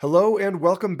Hello and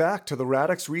welcome back to the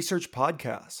Radix Research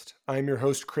Podcast. I'm your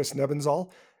host, Chris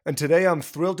Nebenzal, and today I'm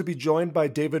thrilled to be joined by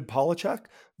David Polewchak,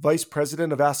 Vice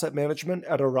President of Asset Management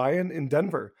at Orion in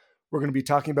Denver. We're going to be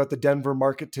talking about the Denver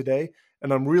market today,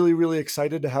 and I'm really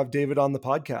excited to have David on the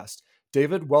podcast.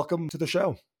 David, welcome to the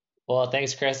show. Well,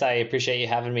 thanks, Chris. I appreciate you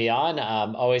having me on.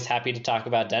 I'm always happy to talk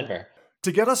about Denver.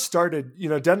 To get us started,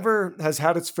 Denver has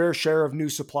had its fair share of new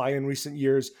supply in recent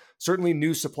years. Certainly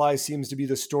new supply seems to be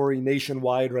the story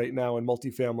nationwide right now in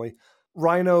multifamily.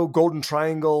 Rhino, Golden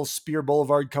Triangle, Spear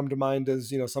Boulevard come to mind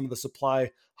as, some of the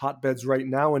supply hotbeds right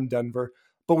now in Denver.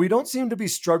 But we don't seem to be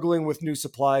struggling with new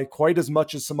supply quite as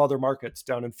much as some other markets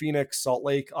down in Phoenix, Salt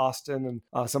Lake, Austin,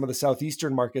 and some of the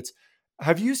southeastern markets.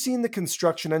 Have you seen the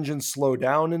construction engine slow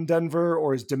down in Denver,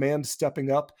 or is demand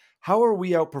stepping up? How are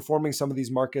we outperforming some of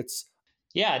these markets?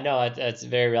 Yeah, no, that's a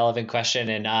very relevant question.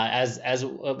 And as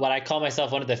what I call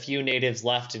myself, one of the few natives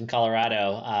left in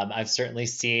Colorado, I've certainly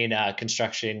seen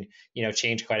construction,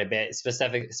 change quite a bit,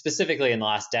 specifically in the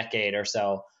last decade or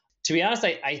so. To be honest,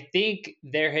 I think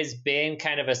there has been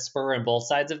kind of a spur on both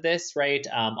sides of this, right?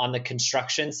 On the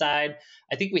construction side,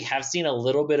 I think we have seen a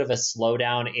little bit of a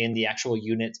slowdown in the actual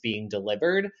units being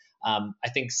delivered. I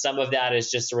think some of that is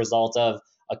just a result of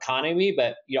economy,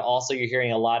 but also you're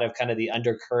hearing a lot of kind of the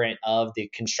undercurrent of the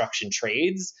construction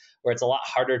trades, where it's a lot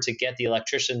harder to get the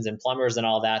electricians and plumbers and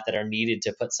all that are needed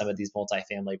to put some of these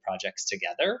multifamily projects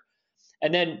together.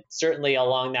 And then certainly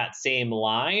along that same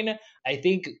line, I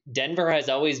think Denver has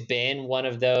always been one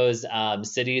of those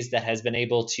cities that has been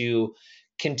able to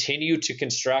continue to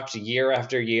construct year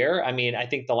after year. I mean, I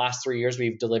think the last 3 years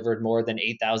we've delivered more than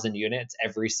 8,000 units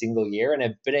every single year and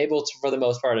have been able to, for the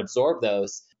most part, absorb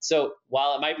those. So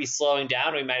while it might be slowing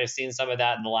down, we might have seen some of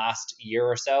that in the last year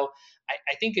or so.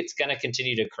 I think it's going to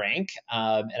continue to crank,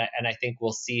 and I think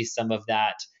we'll see some of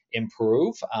that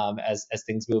improve as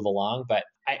things move along. But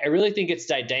I really think it's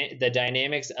the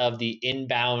dynamics of the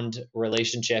inbound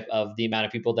relationship of the amount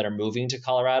of people that are moving to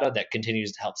Colorado that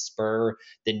continues to help spur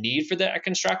the need for that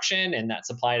construction and that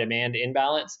supply-demand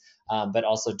imbalance, but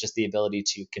also just the ability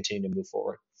to continue to move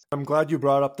forward. I'm glad you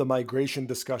brought up the migration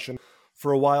discussion.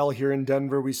 For a while here in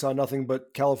Denver, we saw nothing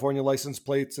but California license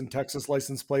plates and Texas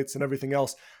license plates and everything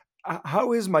else.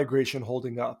 How is migration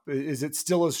holding up? Is it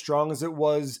still as strong as it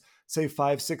was, say,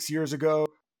 5-6 years ago?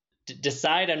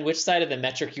 Decide on which side of the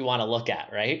metric you want to look at,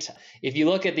 right? If you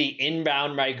look at the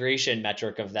inbound migration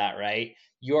metric of that, right,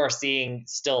 you are seeing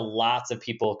still lots of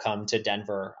people come to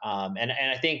Denver. And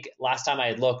I think last time I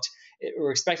had looked, we're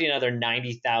expecting another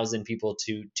 90,000 people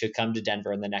to come to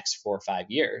Denver in the next 4 or 5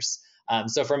 years.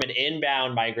 So from an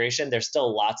inbound migration, there's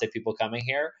still lots of people coming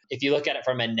here. If you look at it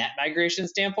from a net migration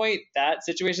standpoint, that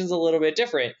situation is a little bit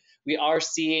different. We are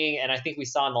seeing, and I think we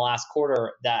saw in the last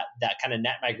quarter, that kind of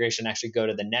net migration actually go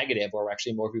to the negative, where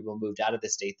actually more people moved out of the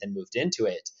state than moved into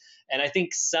it. And I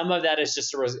think some of that is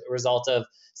just a result of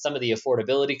some of the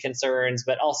affordability concerns,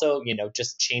 but also,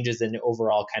 just changes in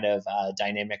overall kind of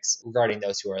dynamics regarding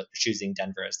those who are choosing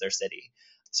Denver as their city.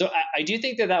 So I do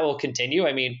think that will continue.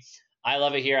 I mean, I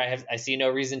love it here. I see no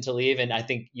reason to leave. And I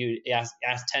think you ask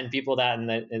 10 people that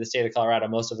in the state of Colorado,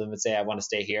 most of them would say, I want to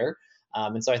stay here.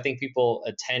 And so I think people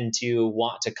tend to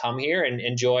want to come here and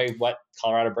enjoy what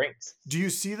Colorado brings. Do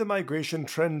you see the migration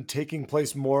trend taking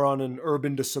place more on an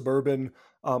urban to suburban,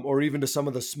 or even to some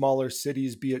of the smaller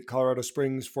cities, be it Colorado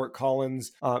Springs, Fort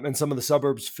Collins, and some of the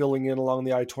suburbs filling in along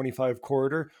the I-25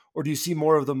 corridor? Or do you see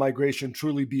more of the migration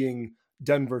truly being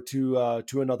Denver to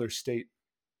another state?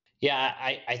 Yeah,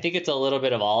 I think it's a little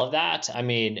bit of all of that. I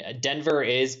mean, Denver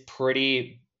is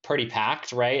pretty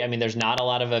packed, right? I mean, there's not a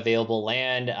lot of available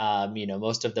land.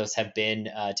 Most of those have been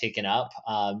taken up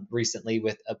recently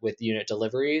with unit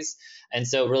deliveries. And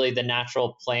so really the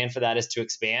natural plan for that is to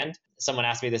expand. Someone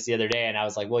asked me this the other day and I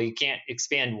was like, well, you can't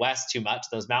expand west too much.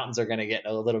 Those mountains are going to get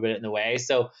a little bit in the way.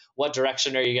 So what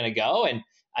direction are you going to go? And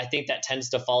I think that tends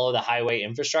to follow the highway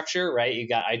infrastructure, right? You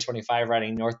got I-25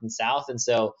 running north and south. And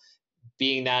so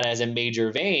being that as a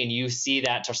major vein, you see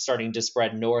that starting to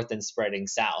spread north and spreading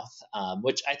south,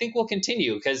 which I think will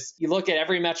continue because you look at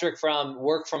every metric from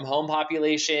work from home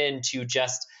population to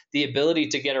just the ability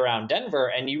to get around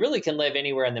Denver, and you really can live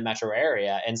anywhere in the metro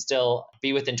area and still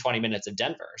be within 20 minutes of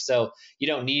Denver. So you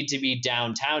don't need to be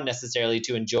downtown necessarily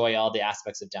to enjoy all the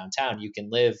aspects of downtown. You can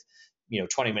live,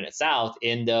 20 minutes south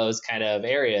in those kind of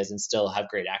areas and still have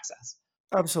great access.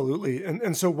 Absolutely.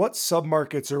 And so what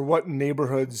submarkets or what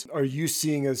neighborhoods are you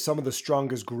seeing as some of the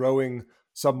strongest growing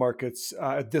submarkets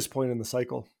at this point in the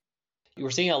cycle? We're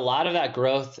seeing a lot of that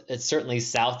growth. It's certainly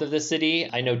south of the city.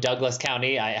 I know Douglas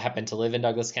County, I happen to live in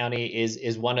Douglas County,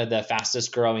 is one of the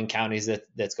fastest growing counties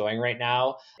that's going right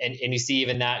now. And you see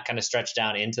even that kind of stretch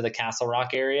down into the Castle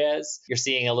Rock areas. You're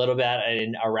seeing a little bit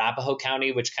in Arapahoe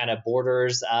County, which kind of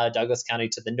borders Douglas County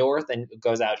to the north and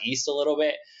goes out east a little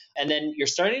bit. And then you're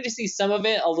starting to see some of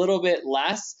it a little bit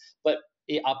less, but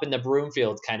up in the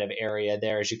Broomfield kind of area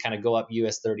there, as you kind of go up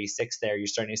US 36 there, you're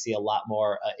starting to see a lot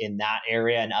more in that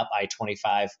area and up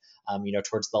I-25,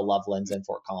 towards the Lovelands and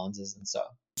Fort Collinses and so.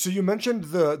 So you mentioned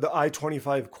the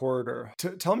I-25 corridor.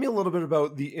 Tell me a little bit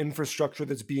about the infrastructure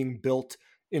that's being built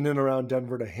in and around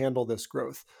Denver to handle this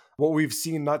growth. What we've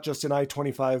seen, not just in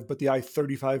I-25, but the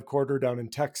I-35 corridor down in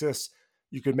Texas.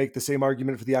 You could make the same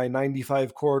argument for the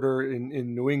I-95 corridor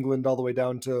in New England all the way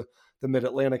down to the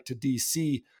Mid-Atlantic to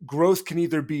DC. Growth can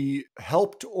either be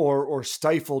helped or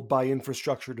stifled by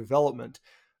infrastructure development.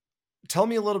 Tell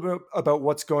me a little bit about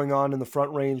what's going on in the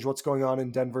Front Range, what's going on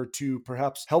in Denver to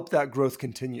perhaps help that growth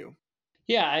continue.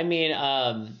 Yeah, I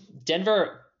mean,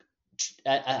 Denver,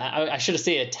 I should have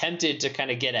said attempted to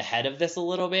kind of get ahead of this a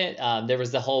little bit. There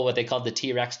was the whole what they called the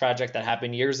T-Rex project that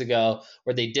happened years ago,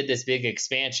 where they did this big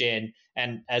expansion.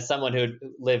 And as someone who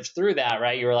lived through that,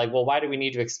 right, you were like, well, why do we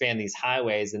need to expand these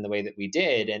highways in the way that we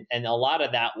did? And a lot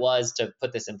of that was to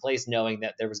put this in place, knowing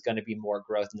that there was going to be more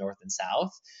growth north and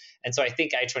south. And so I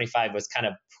think I-25 was kind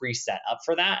of pre-set up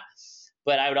for that.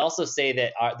 But I would also say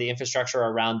that the infrastructure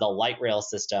around the light rail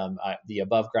system, the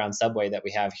above ground subway that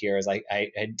we have here, as I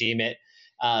deem it,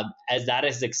 as that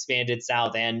has expanded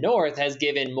south and north, has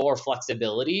given more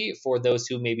flexibility for those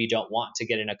who maybe don't want to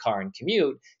get in a car and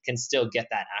commute, can still get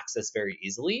that access very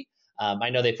easily.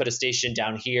 I know they put a station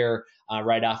down here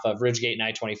right off of Ridgegate and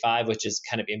I-25, which is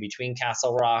kind of in between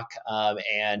Castle Rock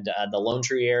and the Lone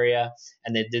Tree area.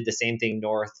 And they did the same thing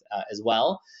north as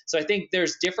well. So I think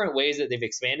there's different ways that they've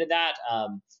expanded that.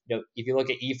 If you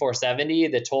look at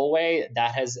E470, the tollway,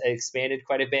 that has expanded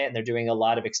quite a bit, and they're doing a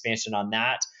lot of expansion on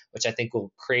that, which I think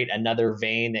will create another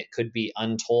vein that could be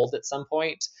untolled at some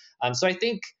point. So I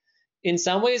think in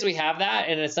some ways we have that,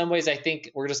 and in some ways I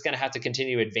think we're just going to have to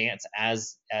continue to advance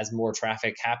as more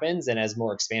traffic happens and as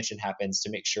more expansion happens to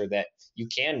make sure that you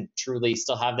can truly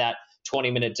still have that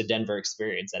 20-minute to Denver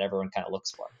experience that everyone kind of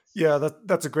looks for. Yeah,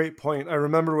 that's a great point. I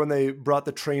remember when they brought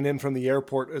the train in from the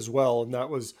airport as well, and that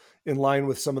was in line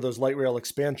with some of those light rail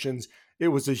expansions. It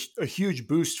was a huge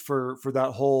boost for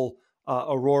that whole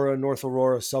North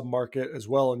Aurora submarket as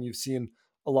well. And you've seen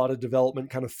a lot of development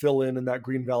kind of fill in that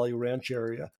Green Valley Ranch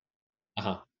area.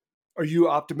 Uh-huh. Are you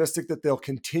optimistic that they'll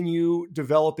continue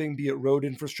developing, be it road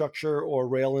infrastructure or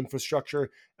rail infrastructure,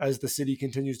 as the city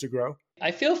continues to grow?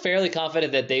 I feel fairly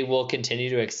confident that they will continue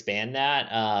to expand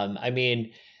that. I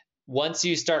mean, once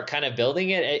you start kind of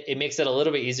building it, it makes it a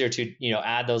little bit easier to,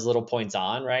 add those little points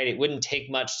on, right? It wouldn't take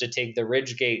much to take the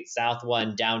Ridgegate South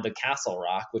one down to Castle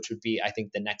Rock, which would be, I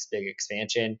think, the next big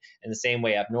expansion, and the same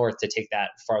way up north to take that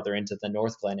farther into the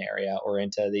North Glen area or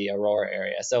into the Aurora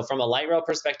area. So from a light rail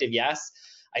perspective, yes.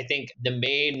 I think the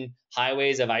main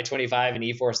highways of I-25 and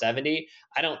E470,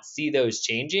 I don't see those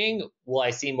changing. Will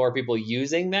I see more people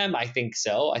using them? I think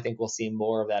so. I think we'll see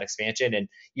more of that expansion. And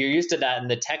you're used to that in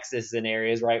the Texas and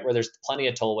areas, right, where there's plenty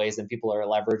of tollways and people are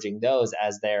leveraging those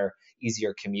as their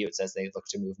easier commutes as they look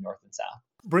to move north and south.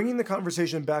 Bringing the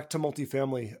conversation back to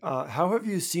multifamily, how have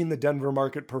you seen the Denver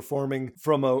market performing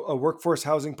from a workforce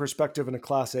housing perspective and a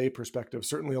Class A perspective?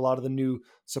 Certainly a lot of the new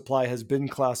supply has been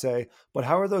Class A, but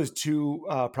how are those two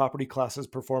property classes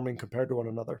performing compared to one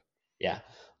another? Yeah.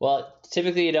 Well,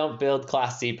 typically you don't build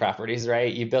Class C properties,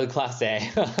 right? You build Class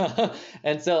A.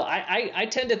 And so I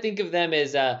tend to think of them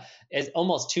as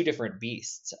almost two different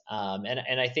beasts.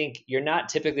 And I think you're not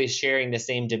typically sharing the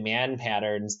same demand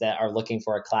patterns that are looking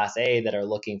for a Class A that are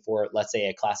looking for, let's say,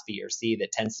 a Class B or C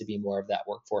that tends to be more of that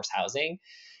workforce housing.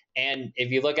 And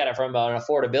if you look at it from an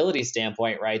affordability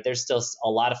standpoint, right, there's still a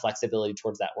lot of flexibility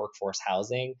towards that workforce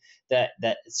housing that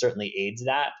certainly aids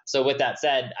that. So with that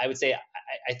said, I would say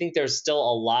I think there's still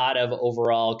a lot of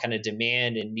overall kind of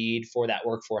demand and need for that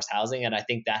workforce housing. And I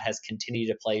think that has continued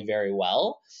to play very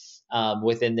well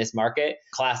within this market.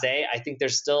 Class A, I think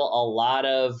there's still a lot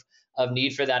of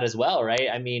need for that as well, right?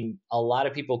 I mean, a lot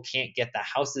of people can't get the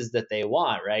houses that they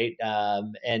want, right?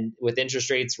 And with interest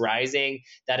rates rising,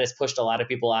 that has pushed a lot of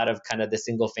people out of kind of the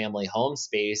single family home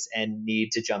space and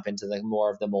need to jump into the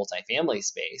more of the multifamily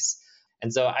space.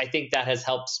 And so I think that has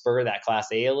helped spur that Class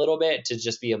A a little bit to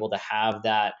just be able to have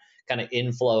that kind of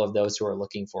inflow of those who are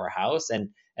looking for a house and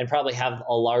probably have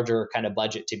a larger kind of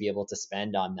budget to be able to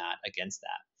spend on that against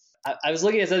that. I was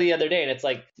looking at something the other day, and it's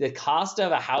like the cost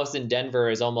of a house in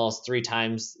Denver is almost 3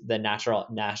 times the natural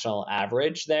national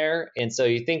average there. And so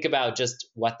you think about just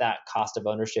what that cost of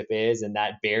ownership is and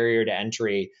that barrier to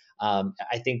entry.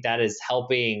 I think that is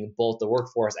helping both the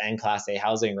workforce and Class A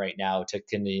housing right now to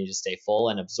continue to stay full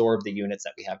and absorb the units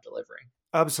that we have delivering.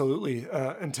 Absolutely.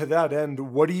 And to that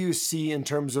end, what do you see in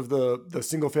terms of the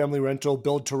single family rental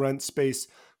build to rent space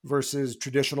versus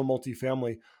traditional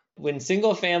multifamily? When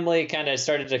single family kind of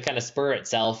started to kind of spur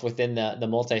itself within the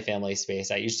multifamily space,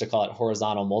 I used to call it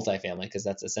horizontal multifamily because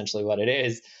that's essentially what it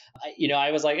is.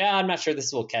 I was like, I'm not sure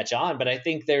this will catch on, but I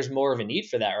think there's more of a need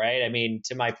for that, right? I mean,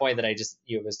 to my point that I just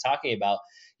was talking about,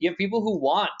 you have people who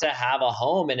want to have a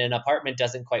home and an apartment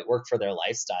doesn't quite work for their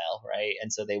lifestyle, right?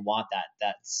 And so they want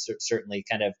that certainly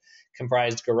kind of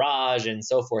comprised garage and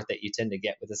so forth that you tend to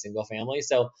get with a single family.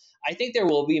 So I think there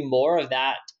will be more of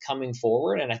that coming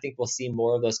forward, and I think we'll see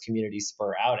more of those communities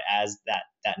spur out as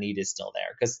that need is still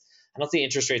there, because I don't see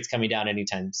interest rates coming down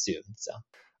anytime soon. So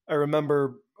I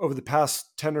remember over the past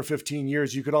 10 or 15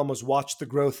 years, you could almost watch the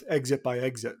growth exit by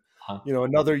exit. huh.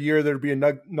 Another year there'd be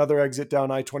another exit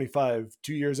down I-25.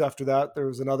 2 years after that, there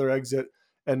was another exit,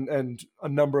 and a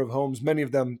number of homes, many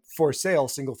of them for sale,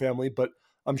 single family, but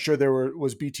I'm sure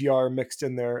was BTR mixed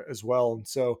in there as well. And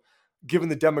so, given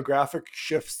the demographic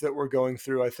shifts that we're going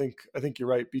through, I think you're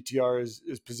right. BTR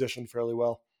is positioned fairly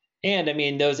well. And I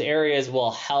mean, those areas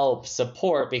will help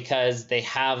support because they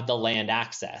have the land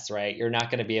access, right? You're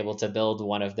not going to be able to build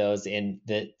one of those in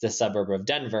the suburb of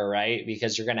Denver, right?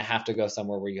 Because you're going to have to go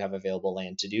somewhere where you have available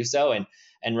land to do so.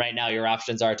 And right now, your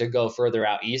options are to go further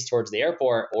out east towards the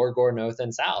airport or go north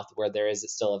and south where there is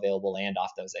still available land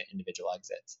off those individual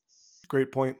exits.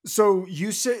 Great point. So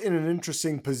you sit in an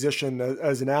interesting position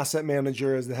as an asset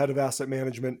manager, as the head of asset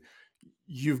management.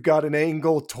 You've got an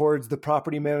angle towards the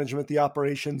property management, the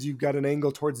operations. You've got an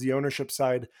angle towards the ownership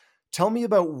side. Tell me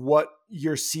about what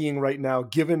you're seeing right now,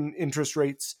 given interest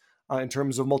rates in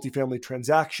terms of multifamily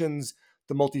transactions,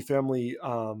 the multifamily,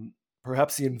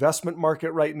 perhaps the investment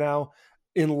market right now,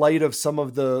 in light of some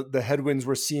of the headwinds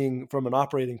we're seeing from an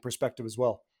operating perspective as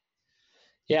well.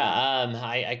 Yeah,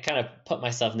 I kind of put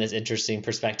myself in this interesting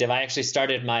perspective. I actually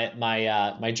started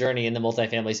my journey in the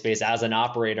multifamily space as an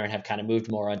operator and have kind of moved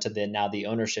more onto the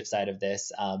ownership side of this.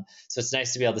 So it's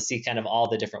nice to be able to see kind of all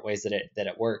the different ways that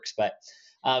it works. But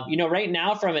right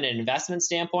now from an investment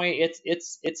standpoint,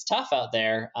 it's tough out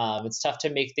there. It's tough to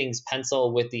make things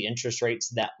pencil with the interest rates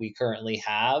that we currently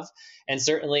have, and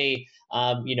certainly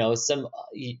some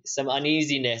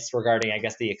uneasiness regarding, I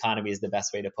guess, the economy is the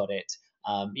best way to put it.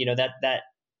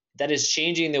 That is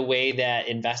changing the way that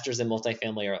investors in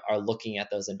multifamily are looking at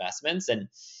those investments. And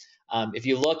if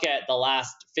you look at the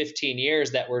last 15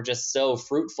 years that were just so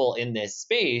fruitful in this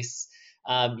space,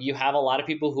 you have a lot of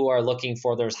people who are looking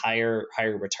for those higher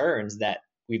returns that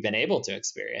we've been able to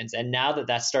experience. And now that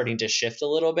that's starting to shift a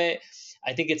little bit,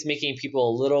 I think it's making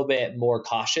people a little bit more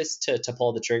cautious to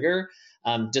pull the trigger.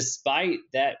 Despite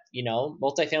that,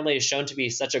 multifamily is shown to be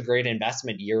such a great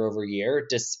investment year over year,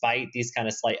 despite these kind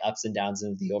of slight ups and downs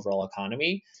in the overall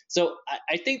economy. So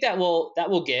I think that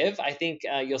will give. I think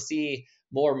you'll see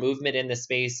more movement in the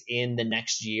space in the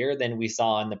next year than we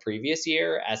saw in the previous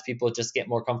year, as people just get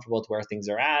more comfortable with where things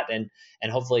are at, and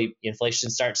hopefully inflation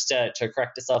starts to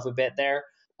correct itself a bit there.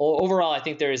 Overall, I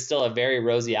think there is still a very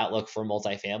rosy outlook for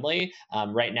multifamily.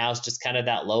 Right now, it's just kind of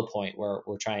that low point where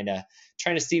we're trying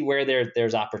to see where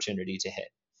there's opportunity to hit.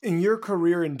 In your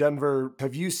career in Denver,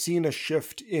 have you seen a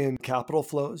shift in capital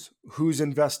flows? Who's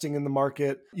investing in the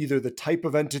market, either the type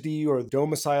of entity or the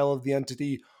domicile of the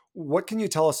entity? What can you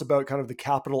tell us about kind of the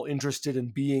capital interested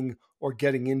in being or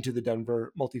getting into the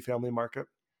Denver multifamily market?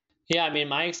 Yeah, I mean,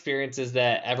 my experience is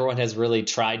that everyone has really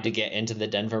tried to get into the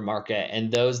Denver market,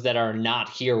 and those that are not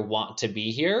here want to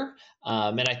be here.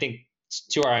 And I think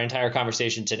to our entire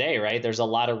conversation today, right, there's a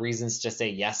lot of reasons to say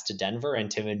yes to Denver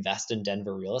and to invest in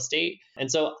Denver real estate.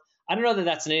 And so I don't know that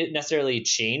that's necessarily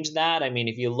changed that. I mean,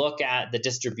 if you look at the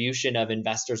distribution of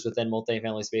investors within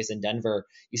multifamily space in Denver,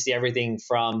 you see everything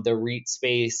from the REIT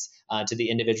space to the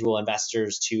individual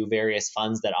investors to various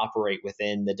funds that operate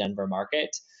within the Denver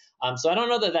market. So I don't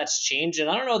know that that's changed, and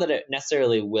I don't know that it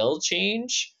necessarily will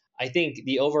change. I think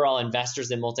the overall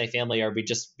investors in multifamily are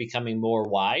just becoming more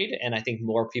wide, and I think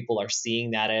more people are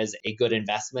seeing that as a good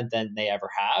investment than they ever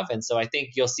have. And so I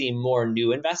think you'll see more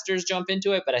new investors jump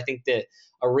into it, but I think the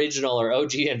original or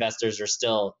OG investors are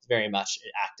still very much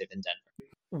active in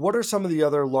Denver. What are some of the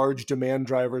other large demand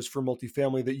drivers for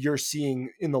multifamily that you're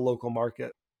seeing in the local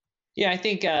market? Yeah, I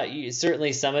think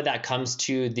certainly some of that comes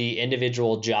to the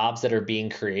individual jobs that are being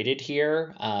created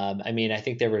here. I mean, I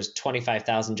think there was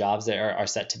 25,000 jobs that are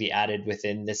set to be added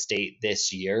within the state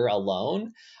this year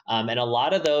alone. And a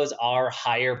lot of those are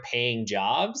higher paying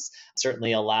jobs,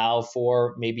 certainly allow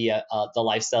for maybe the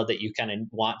lifestyle that you kind of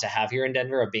want to have here in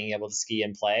Denver of being able to ski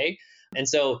and play. And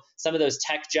so some of those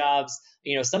tech jobs,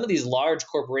 some of these large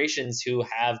corporations who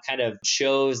have kind of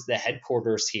chose the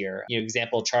headquarters here,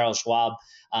 example, Charles Schwab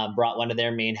brought one of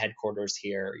their main headquarters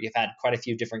here. You've had quite a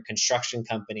few different construction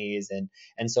companies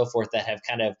and so forth that have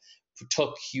kind of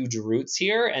took huge roots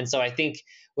here. And so I think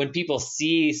when people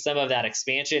see some of that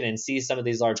expansion and see some of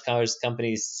these large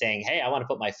companies saying, "Hey, I want to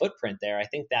put my footprint there," I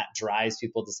think that drives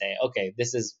people to say, "Okay,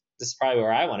 this is probably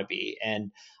where I want to be."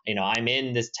 And I'm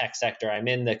in this tech sector, I'm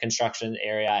in the construction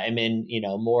area, I'm in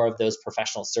more of those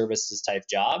professional services type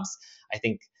jobs. I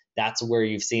think that's where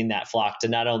you've seen that flock to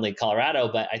not only Colorado,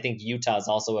 but I think Utah is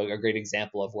also a great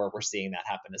example of where we're seeing that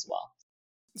happen as well.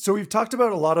 So we've talked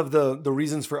about a lot of the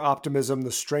reasons for optimism,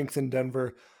 the strength in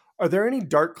Denver. Are there any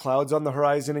dark clouds on the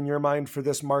horizon in your mind for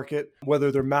this market,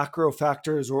 whether they're macro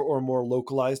factors or more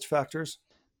localized factors?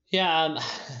 Yeah,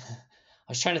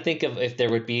 I was trying to think of if there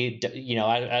would be,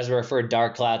 as we refer to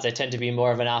dark clouds, I tend to be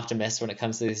more of an optimist when it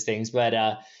comes to these things. But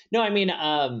no, I mean,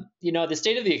 the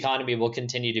state of the economy will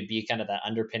continue to be kind of that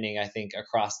underpinning, I think,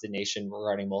 across the nation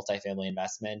regarding multifamily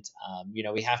investment.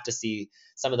 We have to see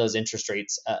some of those interest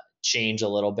rates change a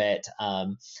little bit.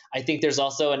 I think there's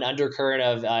also an undercurrent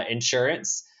of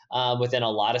insurance within a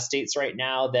lot of states right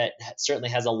now that certainly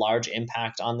has a large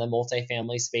impact on the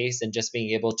multifamily space and just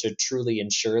being able to truly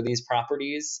insure these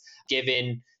properties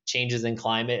given changes in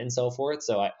climate and so forth.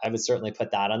 So I would certainly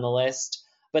put that on the list.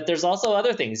 But there's also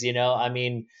other things, I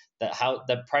mean,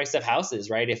 the price of houses,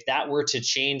 right? If that were to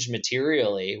change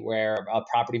materially, where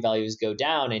property values go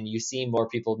down and you see more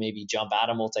people maybe jump out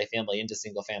of multifamily into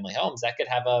single family homes, that could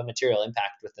have a material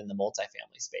impact within the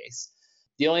multifamily space.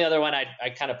 The only other one I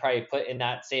kind of probably put in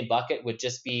that same bucket would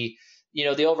just be,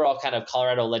 the overall kind of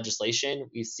Colorado legislation.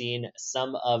 We've seen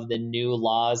some of the new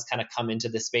laws kind of come into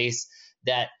the space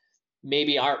that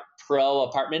maybe aren't pro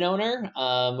apartment owner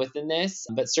within this,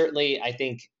 but certainly I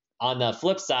think on the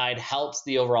flip side helps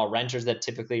the overall renters that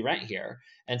typically rent here.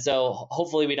 And so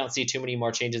hopefully we don't see too many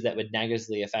more changes that would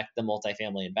negatively affect the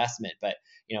multifamily investment. But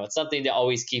it's something to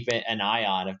always keep an eye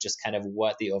on of just kind of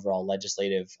what the overall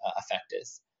legislative effect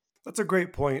is. That's a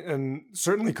great point. And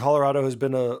certainly Colorado has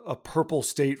been a purple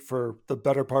state for the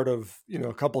better part of,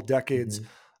 a couple decades. Mm-hmm.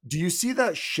 Do you see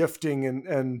that shifting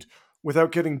and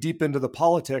without getting deep into the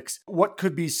politics, what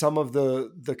could be some of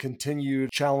the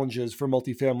continued challenges for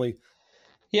multifamily?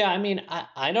 Yeah, I mean,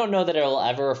 I don't know that it'll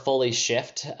ever fully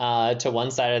shift to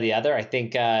one side or the other. I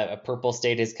think a purple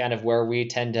state is kind of where we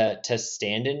tend to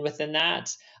stand in within that.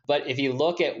 But if you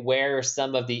look at where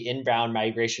some of the inbound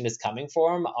migration is coming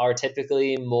from, are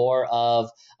typically more of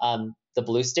the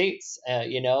blue states.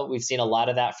 We've seen a lot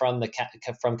of that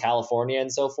from California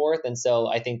and so forth, and so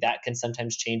I think that can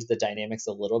sometimes change the dynamics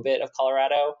a little bit of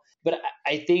Colorado. But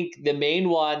I think the main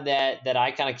one that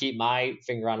I kind of keep my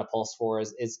finger on a pulse for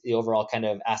is the overall kind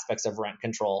of aspects of rent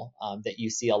control that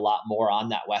you see a lot more on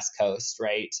that West Coast,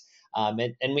 right?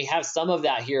 And we have some of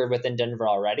that here within Denver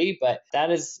already, but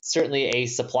that is certainly a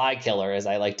supply killer, as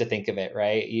I like to think of it,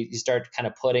 right? You start kind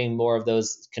of putting more of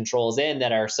those controls in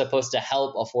that are supposed to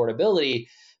help affordability,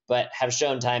 but have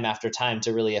shown time after time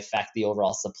to really affect the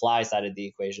overall supply side of the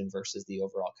equation versus the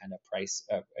overall kind of price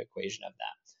equation of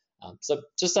that. So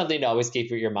just something to always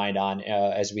keep your mind on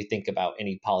as we think about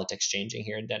any politics changing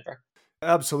here in Denver.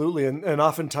 Absolutely. And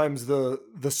oftentimes the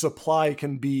supply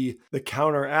can be the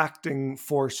counteracting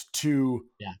force to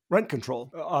Yeah. rent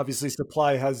control. Obviously,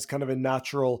 supply has kind of a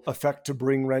natural effect to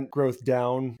bring rent growth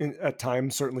down at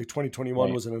times. Certainly 2021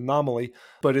 Right. was an anomaly,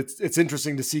 but it's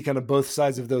interesting to see kind of both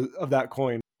sides of that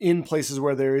coin. In places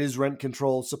where there is rent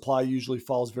control, supply usually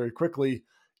falls very quickly.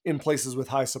 In places with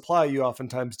high supply, you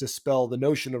oftentimes dispel the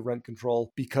notion of rent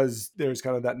control because there's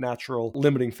kind of that natural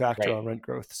limiting factor Right. on rent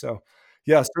growth. So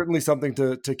yeah, certainly something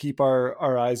to keep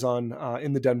our eyes on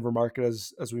in the Denver market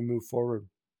as we move forward.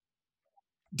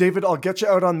 David, I'll get you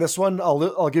out on this one.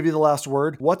 I'll give you the last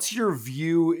word. What's your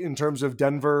view in terms of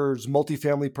Denver's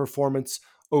multifamily performance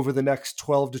over the next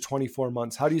 12 to 24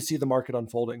 months? How do you see the market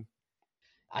unfolding?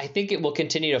 I think it will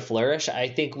continue to flourish. I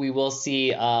think we will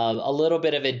see a little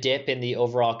bit of a dip in the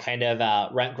overall kind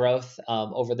of rent growth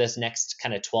over this next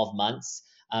kind of 12 months.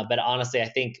 But honestly, I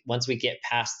think once we get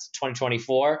past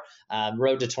 2024,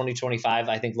 road to 2025,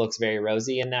 I think looks very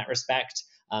rosy in that respect.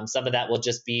 Some of that will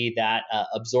just be that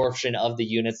absorption of the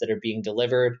units that are being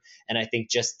delivered, and I think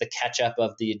just the catch up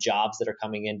of the jobs that are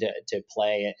coming into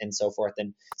play and so forth.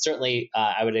 And certainly,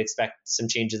 I would expect some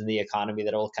changes in the economy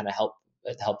that will kind of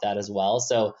help that as well.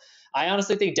 So I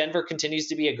honestly think Denver continues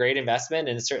to be a great investment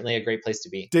and it's certainly a great place to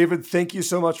be. David, thank you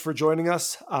so much for joining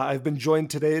us. I've been joined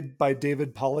today by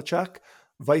David Polewchak,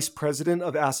 Vice President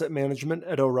of Asset Management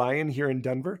at Orion here in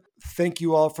Denver. Thank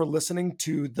you all for listening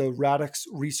to the Radix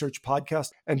Research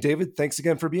Podcast. And David, thanks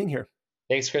again for being here.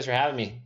 Thanks, Chris, for having me.